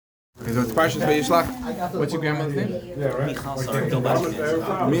Okay, so it's Parshas Vayishlach. What's your grandmother's name? Yeah, right. Michal, sorry, don't bless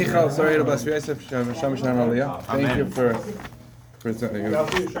you. Michal, sorry, to bless Yosef, Shem Shem Aliyah. Thank you for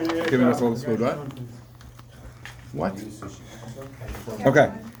giving us all this food, right? What?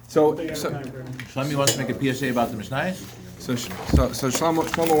 Okay, so Shlomi wants to make a PSA about the Mishnah. So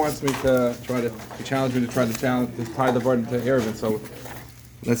Shlomo wants me to try to challenge me to tie the word into Erevin. So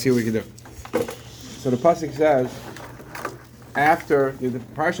let's see what we can do. So the pasuk says, after the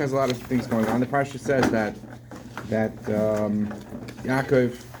parsha has a lot of things going on. The parsha says that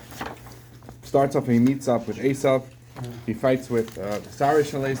Yaakov starts off and he meets up with Esav. He fights with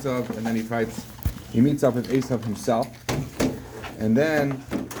Sarish and Esav, and then he meets up with Esav himself. And then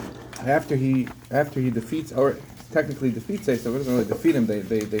after he defeats, or technically defeats Esav, it doesn't really defeat him.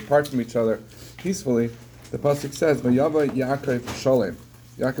 They part from each other peacefully. The pasuk says, "Vayava Yaakov Sholem."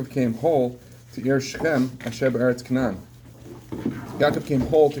 Yaakov came whole to Ir Shechem, Asher Eretz Canaan. Yaakov came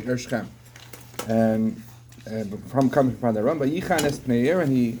whole to Ir Shechem, and from coming from the Rambam, Yichanes Pneir,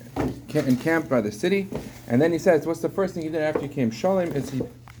 and he encamped by the city. And then he says, what's the first thing he did after he came Sholem? Is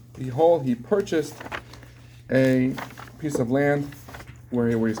he purchased a piece of land where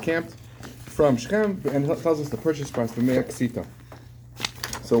he's camped from Shechem, and it tells us the purchase price for Me'ak Sita.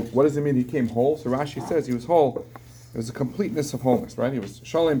 So what does it mean he came whole? So Rashi says he was whole. It was a completeness of wholeness, right? He was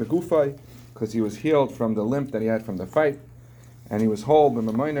Sholem Begufai, because he was healed from the limp that he had from the fight. And he was whole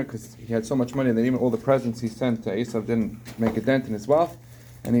b'mamayna because he had so much money that even all the presents he sent to Esav didn't make a dent in his wealth.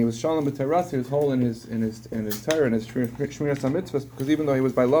 And he was shalom b'teiras. He was whole in his Torah and his shmiras hamitzvahs, because even though he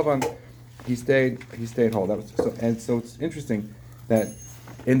was by Lavan, he stayed whole. So it's interesting that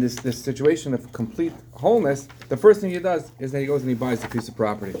in this situation of complete wholeness, the first thing he does is that he goes and he buys a piece of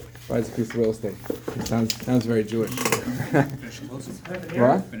property, buys a piece of real estate. It sounds very Jewish. Finish closing?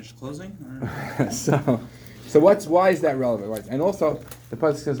 What? Finish closing? So why is that relevant? And also, the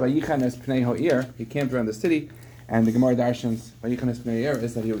pasuk says, "Vayichanes pnei ha'ir." He camped around the city, and the Gemara darshans "Vayichanes pnei ha'ir"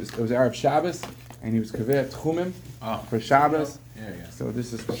 is that it was Erev Shabbos, and he was kaveh tchumim for Shabbos. Yeah. So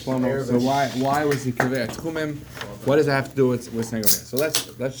this is for Shlomo. So why was he kaveh tchumim? What does that have to do with saying over here? So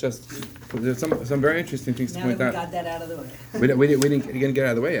let's just there's some very interesting things to point out. Now that we got that out of the way. We didn't get it out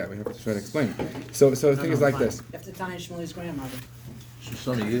of the way yet. We have to try to explain. So the thing is like this. You have to tie Shmuel's grandmother.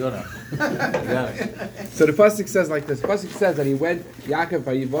 Shlomi, you go now. You got it. So the pasuk says like this. The pasuk says that he went. Yaakov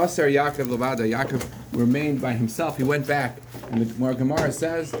vayivaser Yaakov levada. Yaakov remained by himself. He went back, and the Gemara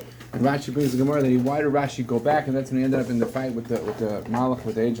says, and Rashi brings the Gemara that why did Rashi go back? And that's when he ended up in the fight with the Malach,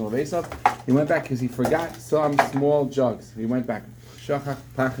 with the angel of Esav. He went back because he forgot some small jugs. He went back. Shachach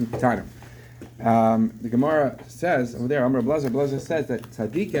pachin pitanim. The Gemara says over there, Amar Blazer says that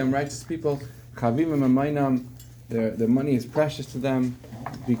tzaddikim, righteous people, chavivim amaynam, the money is precious to them.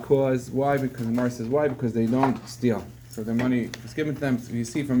 Why? Because the Gemara says why? Because they don't steal. So their money is given to them. So you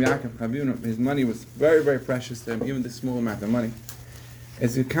see from Yaakov Chavivim, his money was very, very precious to him, even this small amount of money.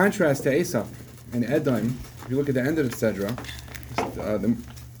 As a contrast to Esav and Edom, if you look at the end of the Sedra, the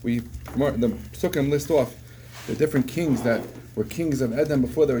Psukim list off the different kings that were kings of Edom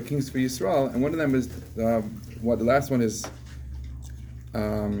before they were kings for Yisrael, and one of them is the last one is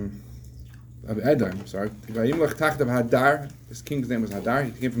of Edom. Sorry, Hadar. His king's name was Hadar.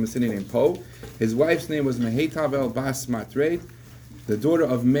 He came from a city named Po. His wife's name was Mehetavel Bas Matred, the daughter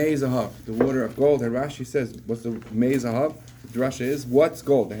of Mei Zahav, the water of gold. And Rashi says, what's the Mei Zahav? The drasha is, what's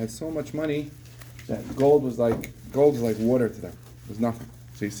gold? They had so much money that gold was like water to them. It was nothing.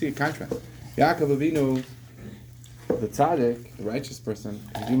 So you see a contrast. Yaakov Avinu, the tzaddik, the righteous person,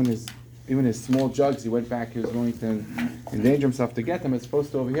 even his small jugs, he went back. He was going to endanger himself to get them. As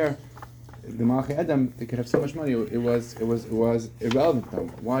opposed to over here, the Malachei Edom, they could have so much money. It was irrelevant to them.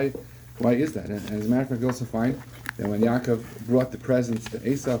 Why is that? And as a matter of fact, you also find that when Yaakov brought the presents to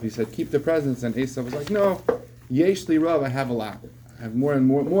Esav, he said, "Keep the presents," and Esav was like, "No, yesh li rav, I have a lot. I have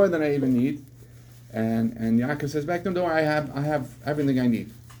more than I even need." And Yaakov says back to him, "Don't worry, I have everything I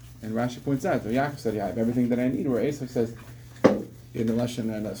need." And Rashi points out, so Yaakov said, "Yeah, I have everything that I need," where Esav says, in the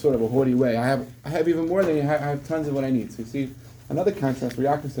Lashon, in a sort of a haughty way, I have even more than you. I have tons of what I need. So you see another contrast where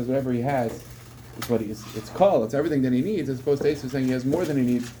Yaakov says whatever he has is what it's called. It's everything that he needs, as opposed to Esav saying he has more than he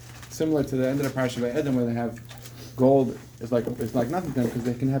needs. Similar to the end of the Parshas Vayishlach, where they have gold is like nothing to them because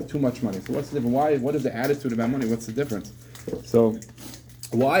they can have too much money. So what's the difference? What is the attitude about money? What's the difference? So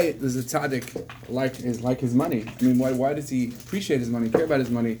why does the tzaddik like his money? I mean, why does he appreciate his money, care about his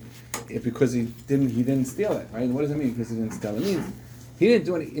money? Because he didn't steal it, right? What does it mean? Because he didn't steal it. It means he didn't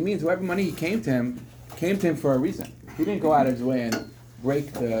do it. It means whatever money came to him for a reason. He didn't go out of his way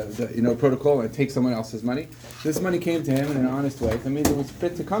break the protocol and take someone else's money. This money came to him in an honest way. That means it was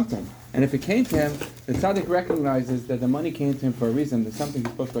fit to come to him. And if it came to him, the tzaddik recognizes that the money came to him for a reason. There's something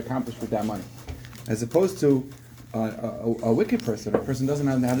he's supposed to accomplish with that money, as opposed to a wicked person. A person doesn't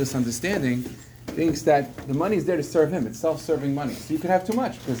have this understanding, thinks that the money is there to serve him. It's self-serving money. So you could have too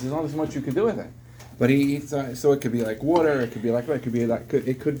much because there's only so much you can do with it. But so it could be like water. It could be like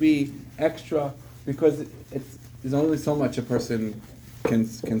it could be extra because there's only so much a person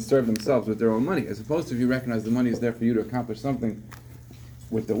can serve themselves with their own money. As opposed to if you recognize the money is there for you to accomplish something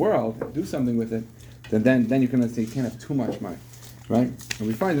with the world, do something with it, then you can say you can't have too much money, right? And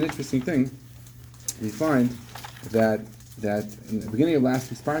we find an interesting thing. We find that in the beginning of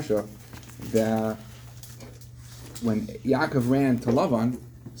last week's parsha, that when Yaakov ran to Lavan,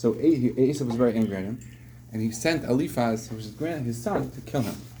 so Esau was very angry at him, and he sent Eliphaz, who was his son, to kill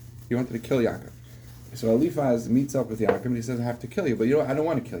him. He wanted to kill Yaakov. So Eliphaz meets up with Yaakov and he says, "I have to kill you, but I don't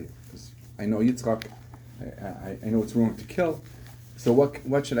want to kill you because I know Yitzchak. I know it's wrong to kill. So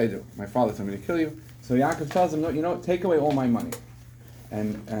what should I do? My father told me to kill you." So Yaakov tells him, "No, take away all my money."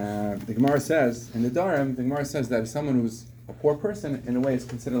 And the Gemara says in the Darim, that someone who's a poor person in a way is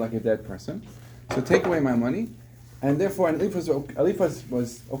considered like a dead person. So take away my money, and therefore, Eliphaz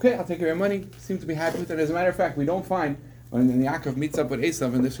was okay. I'll take away your money. Seemed to be happy with it. As a matter of fact, we don't find when Yaakov meets up with Esau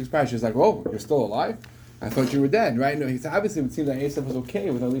in this week's parsha, he's like, "Oh, you're still alive? I thought you were dead, right?" No, obviously it seems that Esau was okay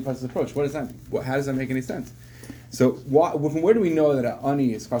with Eliphaz's approach. What is that? How does that make any sense? So, from where do we know that an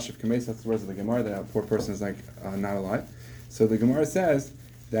ani is chashiv kames? That's the words of the Gemara, that a poor person is like not alive. So the Gemara says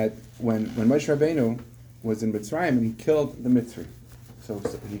that when Moshe Rabbeinu was in Mitzrayim and he killed the Mitzri, so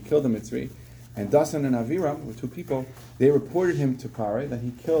he killed the Mitzri, and Dasan and Aviram were two people. They reported him to Pare that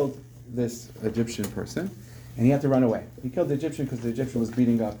he killed this Egyptian person, and he had to run away. He killed the Egyptian because the Egyptian was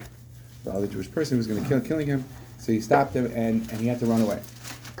beating up the other Jewish person who was going to killing him. So he stopped him, and he had to run away.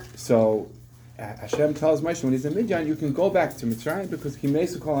 So Hashem tells Moshe, when he's in Midian, you can go back to Mitzrayim because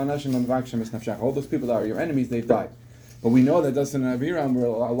all those people that are your enemies, they've died. But we know that Dasan and Aviram were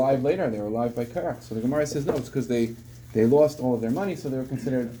alive later. They were alive by Korach. So the Gemara says no, it's because they lost all of their money, so they were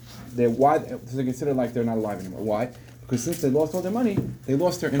considered like they're not alive anymore. Why? Because since they lost all their money, they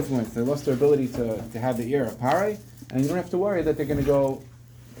lost their influence. They lost their ability to have the ear of Pare, and you don't have to worry that they're going to go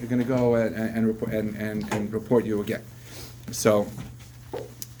and report you again. So,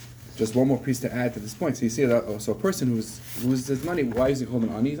 just one more piece to add to this point. So you see that so a person who loses his money, why is he called an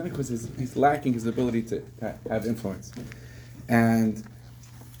ani? He's only because he's lacking his ability to have influence. And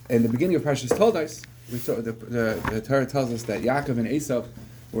in the beginning of Parshas Toldos, we saw the Torah tells us that Yaakov and Esau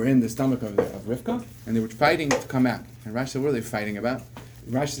were in the stomach of Rivka, and they were fighting to come out. And Rashi said, what are they fighting about?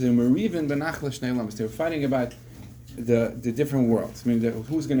 Rashi said, they were fighting about the different worlds. I mean,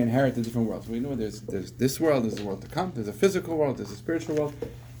 who's going to inherit the different worlds? We know there's this world, there's the world to come, there's a physical world, there's a spiritual world.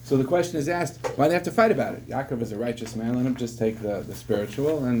 So the question is asked, why do they have to fight about it? Yaakov is a righteous man, let him just take the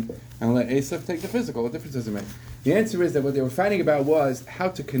spiritual and let Esau take the physical. What difference does it make? The answer is that what they were fighting about was how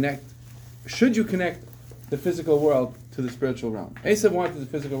to connect. Should you connect the physical world to the spiritual realm? Esau wanted the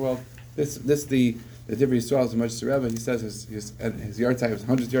physical world. The Divrei Yisrael is a Moshe Rebbe. He says his yard site was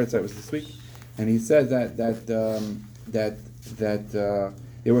 100th yard site was this week, and he said that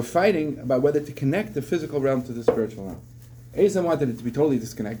they were fighting about whether to connect the physical realm to the spiritual realm. Esau wanted it to be totally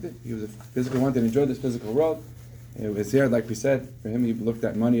disconnected. He was wanted to enjoy this physical world. It was there, like we said, for him, he looked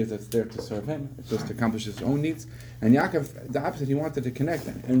at money as it's there to serve him, it's just to accomplish his own needs. And Yaakov, the opposite, he wanted to connect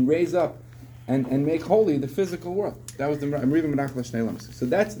and raise up and make holy the physical world. That was the Merivim Menachal Shnei Lamos. So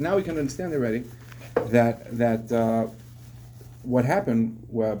that's, now we can understand already that what happened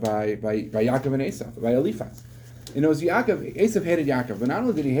by Yaakov and Esau, by Eliphaz. You know, Esau hated Yaakov, but not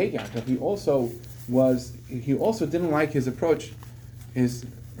only did he hate Yaakov, he also didn't like his approach to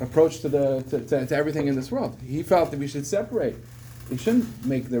everything in this world. He felt that we should separate. We shouldn't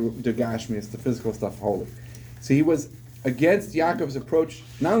make the Gashmias, the physical stuff, holy. So he was against Yaakov's approach.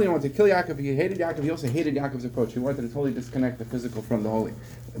 Not only wanted to kill Yaakov, he hated Yaakov, he also hated Yaakov's approach. He wanted to totally disconnect the physical from the holy,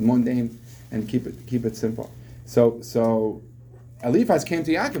 mundane, and keep it simple. So Eliphaz came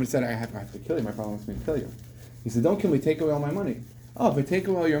to Yaakov and said, I have to kill you, my father wants me to kill you. He said, don't kill me, take away all my money. Oh, if I take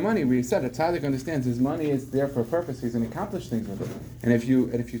away all your money, we said a tzaddik understands his money is there for a purpose. He's going to accomplish things with it. And if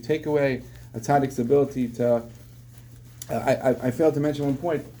you take away a tzaddik's ability to, I failed to mention one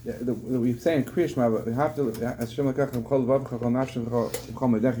point that we say in Kriya Shema, but we have to with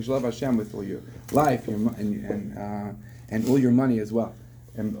all your life and all your money as well.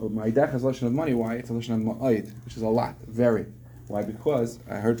 And ma'idech is a lashon of money. Why? It's a lashon of ma'id, which is a lot, very. Why? Because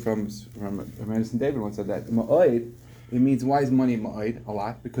I heard from Madison David once said that ma'id it means why is money ma'id a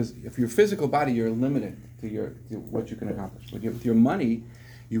lot? Because if your physical body, you're limited to what you can accomplish. With your money,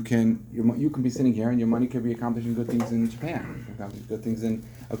 you can be sitting here, and your money can be accomplishing good things in Japan, good things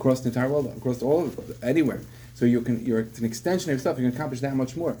across the entire world, anywhere. So it's an extension of yourself. You can accomplish that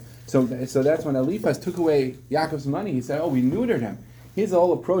much more. So that's when Eliphaz took away Yaakov's money. He said, "Oh, we neutered him. His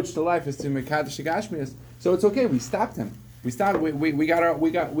whole approach to life is to mekadosh gashmias. So it's okay. We stopped him. We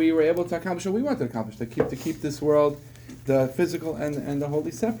were able to accomplish what we wanted to accomplish, to keep this world, the physical and the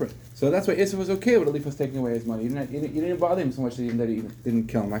holy, separate. So that's why Esau was okay with Eliphaz taking away his money. He didn't bother him so much that he didn't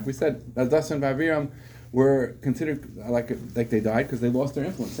kill him. Like we said, Hadassah and Aviram were considered like they died because they lost their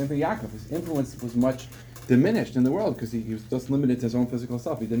influence. Same thing Yaakov. His influence was much diminished in the world because he was just limited to his own physical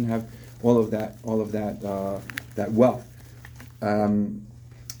self. He didn't have all of that wealth.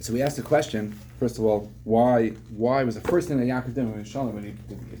 So we asked the question, first of all, why was the first thing that Yaakov did when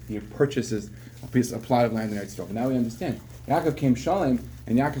he purchases a plot of land in Eretz Yisrael? Now we understand. Yaakov came Shalem,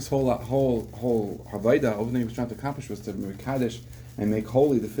 and Yaakov's whole Havayda, everything he was trying to accomplish was to Mekadesh and make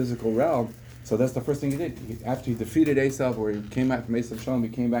holy the physical realm. So that's the first thing he did. After he defeated Esav, or he came back from Esav Shalom, he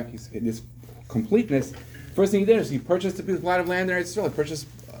came back in this completeness. First thing he did is he purchased a plot of land in Eretz Yisrael. He purchased.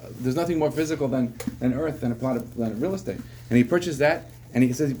 There's nothing more physical than earth, than a plot of real estate, and he purchased that. And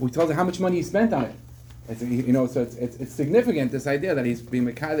he says, we told him how much money he spent on it. So it's significant, this idea that he's being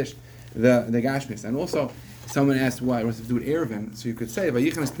Mekadesh the Gashmis. And also, someone asked why, what's it to do with Erevin? So you could say, what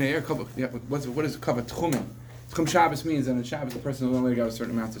is Kavod Tchumim? Tchum Shabbos means that in Shabbos, the person will only got a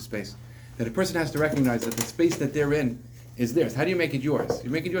certain amount of space. That a person has to recognize that the space that they're in is theirs. How do you make it yours? You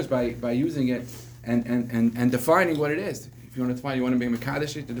make it yours by using it and defining what it is. If you want to define, you want to be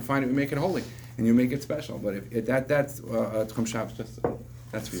Mekadesh, to define it, you make it holy, and you make it special. But that's Tchum Shabbos,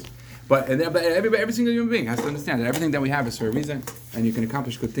 that's for you. But every single human being has to understand that everything that we have is for a reason, and you can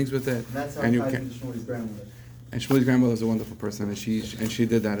accomplish good things with it. And that's how and it ties into Shmuel's grandmother. And Shmuel's grandmother is a wonderful person, and she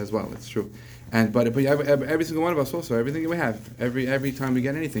did that as well. It's true. But every single one of us also, everything that we have, every time we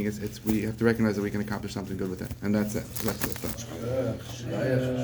get anything, we have to recognize that we can accomplish something good with it, and that's it. That's it.